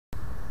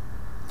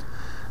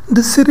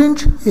The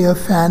syringe air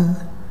fan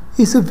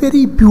is a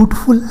very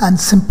beautiful and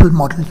simple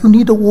model. You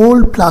need an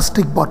old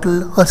plastic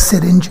bottle, a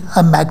syringe,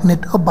 a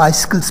magnet, a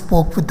bicycle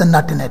spoke with the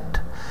nut in it.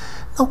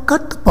 Now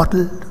cut the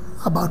bottle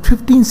about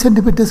 15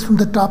 centimeters from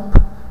the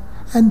top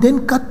and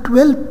then cut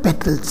 12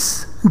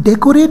 petals.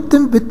 Decorate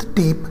them with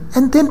tape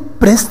and then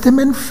press them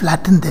and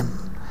flatten them.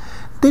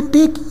 Then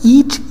take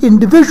each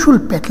individual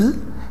petal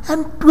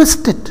and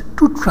twist it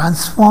to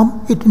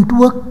transform it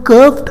into a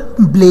curved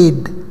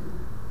blade.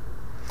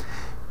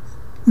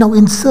 Now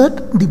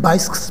insert the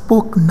bicycle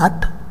spoke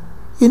nut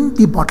in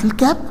the bottle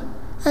cap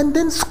and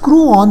then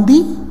screw on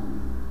the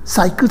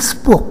cycle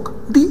spoke.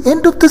 The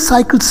end of the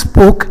cycle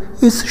spoke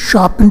is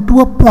sharpened to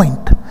a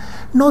point.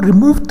 Now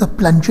remove the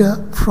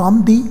plunger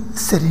from the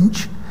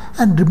syringe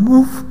and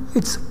remove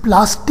its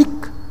plastic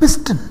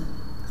piston.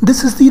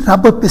 This is the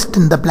rubber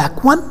piston, the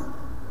black one.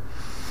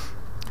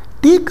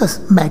 Take a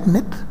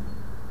magnet,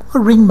 a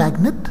ring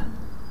magnet,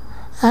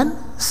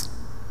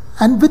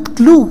 and with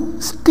glue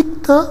stick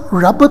the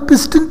rubber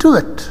piston to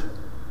it.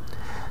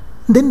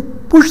 Then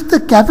push the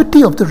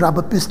cavity of the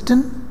rubber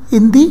piston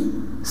in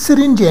the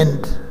syringe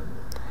end.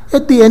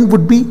 At the end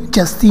would be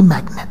just the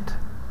magnet.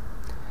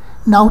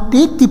 Now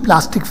take the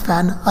plastic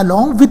fan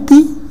along with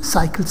the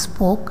cycle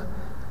spoke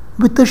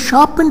with a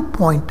sharpened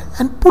point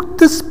and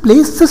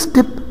place this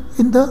tip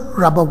in the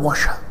rubber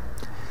washer.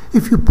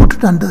 If you put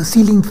it under a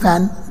ceiling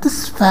fan,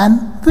 this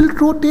fan will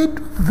rotate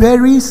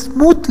very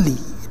smoothly.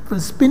 It will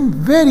spin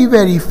very,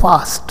 very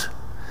fast.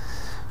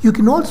 You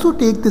can also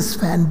take this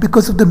fan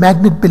because of the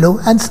magnet below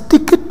and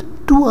stick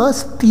it to a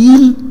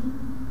steel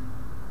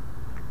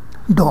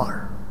door.